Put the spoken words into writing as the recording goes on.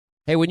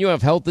Hey, when you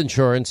have health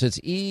insurance, it's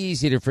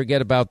easy to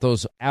forget about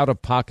those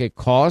out-of-pocket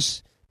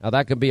costs. Now,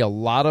 that can be a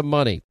lot of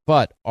money,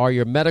 but are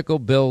your medical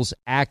bills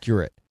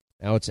accurate?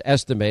 Now, it's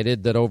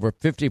estimated that over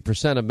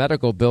 50% of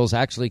medical bills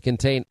actually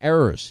contain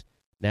errors.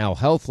 Now,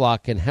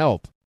 HealthLock can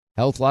help.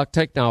 HealthLock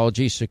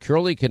technology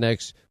securely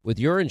connects with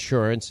your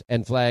insurance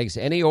and flags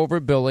any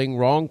overbilling,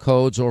 wrong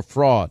codes, or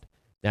fraud.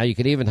 Now, you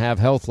can even have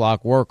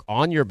HealthLock work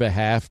on your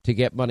behalf to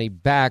get money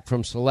back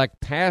from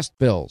select past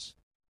bills.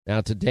 Now,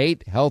 to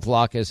date,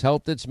 HealthLock has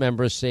helped its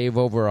members save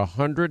over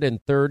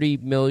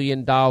 $130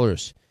 million.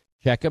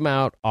 Check them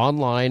out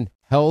online,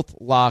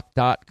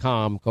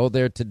 healthlock.com. Go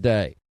there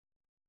today.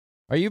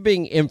 Are you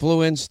being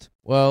influenced?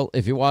 Well,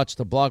 if you watched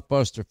a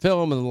blockbuster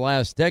film in the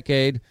last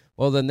decade,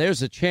 well, then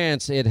there's a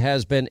chance it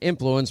has been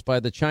influenced by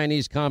the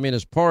Chinese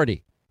Communist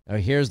Party. Now,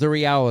 here's the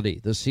reality.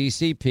 The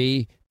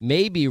CCP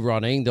may be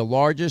running the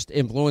largest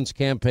influence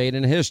campaign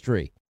in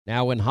history.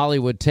 Now, in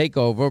Hollywood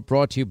Takeover,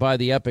 brought to you by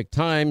the Epic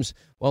Times,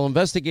 well,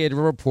 investigative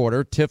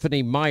reporter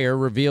Tiffany Meyer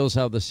reveals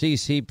how the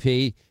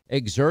CCP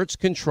exerts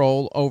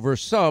control over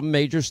some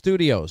major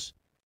studios.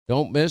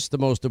 Don't miss the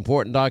most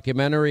important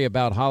documentary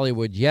about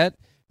Hollywood yet.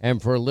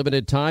 And for a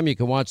limited time, you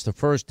can watch the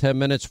first 10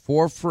 minutes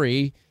for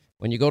free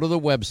when you go to the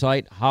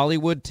website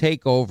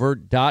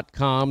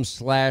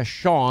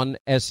hollywoodtakeover.com/Sean,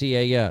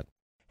 S-E-A-N.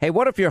 Hey,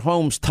 what if your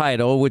home's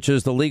title, which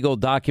is the legal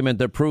document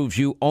that proves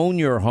you own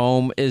your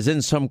home, is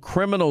in some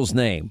criminal's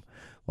name?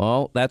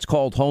 Well, that's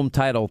called home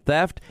title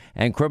theft,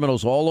 and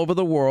criminals all over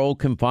the world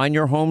can find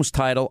your home's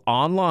title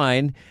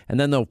online, and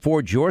then they'll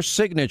forge your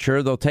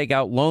signature. They'll take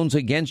out loans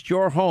against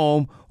your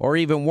home, or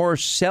even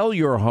worse, sell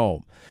your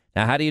home.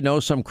 Now, how do you know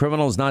some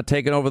criminal's not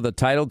taking over the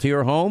title to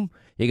your home?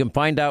 You can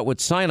find out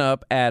with sign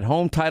up at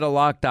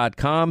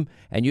HometitleLock.com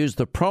and use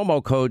the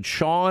promo code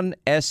Sean,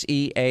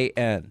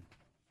 S-E-A-N.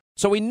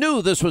 So we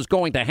knew this was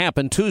going to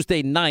happen.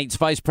 Tuesday night's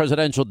vice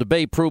presidential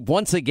debate proved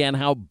once again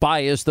how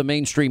biased the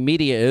mainstream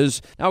media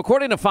is. Now,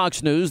 according to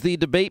Fox News, the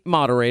debate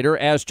moderator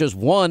asked just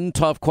one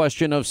tough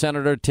question of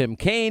Senator Tim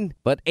Kaine,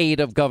 but 8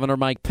 of Governor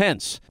Mike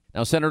Pence.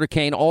 Now, Senator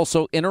Kaine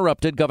also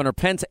interrupted Governor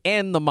Pence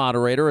and the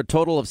moderator a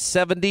total of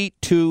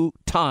 72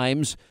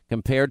 times,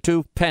 compared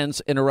to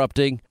Pence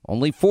interrupting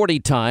only 40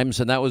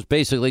 times, and that was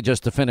basically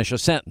just to finish a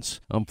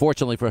sentence.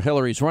 Unfortunately for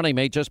Hillary's running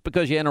mate, just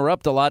because you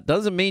interrupt a lot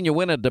doesn't mean you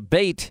win a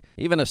debate.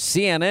 Even a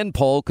CNN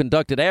poll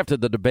conducted after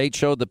the debate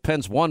showed that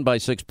Pence won by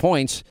 6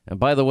 points. And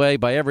by the way,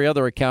 by every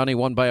other account, he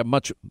won by a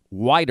much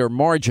wider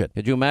margin.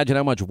 Could you imagine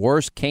how much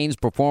worse Kaine's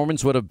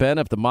performance would have been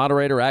if the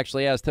moderator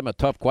actually asked him a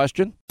tough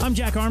question? I'm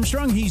Jack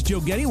Armstrong. He's Joe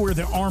Getty. We're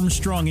the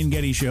Armstrong and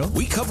Getty Show.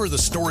 We cover the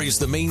stories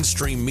the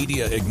mainstream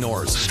media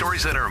ignores.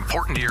 Stories that are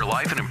important to your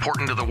life and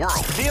important to the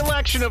world. The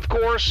election, of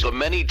course. The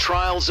many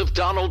trials of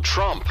Donald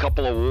Trump.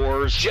 Couple of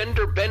wars.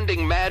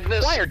 Gender-bending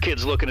madness. Why are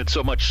kids looking at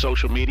so much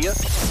social media?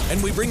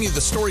 And we bring you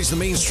the stories the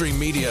mainstream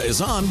media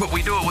is on, but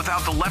we do it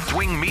without the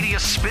left-wing media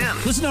spin.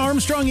 Listen to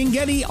Armstrong and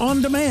Getty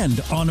on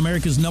demand on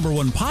America's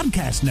 #1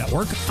 podcast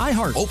network,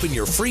 iHeart. Open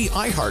your free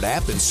iHeart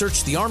app and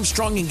search The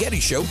Armstrong and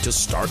Getty Show to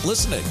start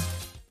listening.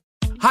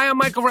 Hi, I'm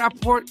Michael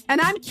Rappaport. And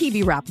I'm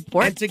Kibi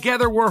Rappaport. And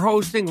together we're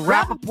hosting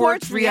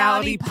Rappaport's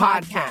Reality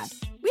Podcast.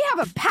 We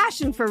have a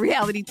passion for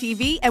reality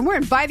TV, and we're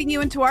inviting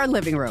you into our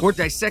living room. We're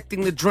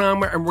dissecting the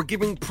drama, and we're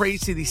giving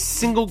praise to the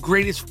single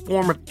greatest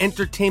form of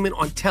entertainment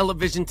on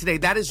television today.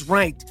 That is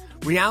right.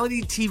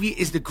 Reality TV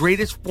is the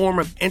greatest form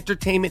of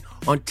entertainment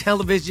on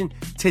television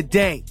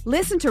today.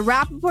 Listen to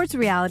Rappaport's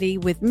Reality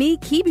with me,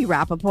 Kibi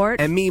Rappaport.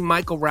 And me,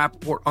 Michael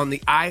Rappaport, on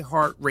the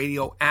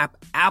iHeartRadio app,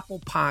 Apple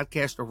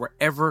Podcast, or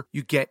wherever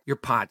you get your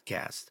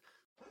podcast.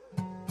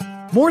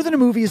 More Than a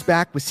Movie is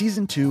back with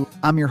Season 2.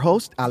 I'm your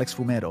host, Alex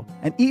Fumero.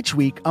 And each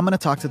week, I'm going to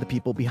talk to the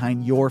people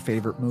behind your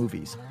favorite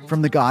movies.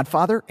 From The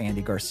Godfather,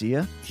 Andy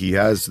Garcia. He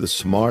has the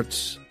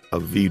smarts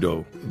of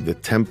Vito, the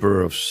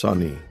temper of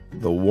Sonny,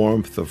 the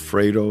warmth of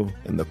Fredo,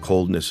 and the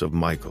coldness of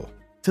Michael.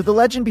 To the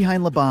legend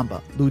behind La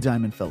Bamba, Lou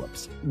Diamond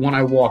Phillips. When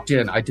I walked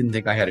in, I didn't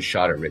think I had a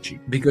shot at Richie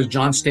because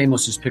John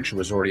Stamos' picture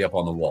was already up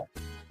on the wall.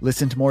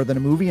 Listen to More Than a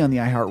Movie on the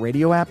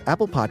iHeartRadio app,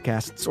 Apple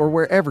Podcasts, or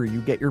wherever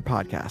you get your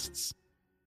podcasts.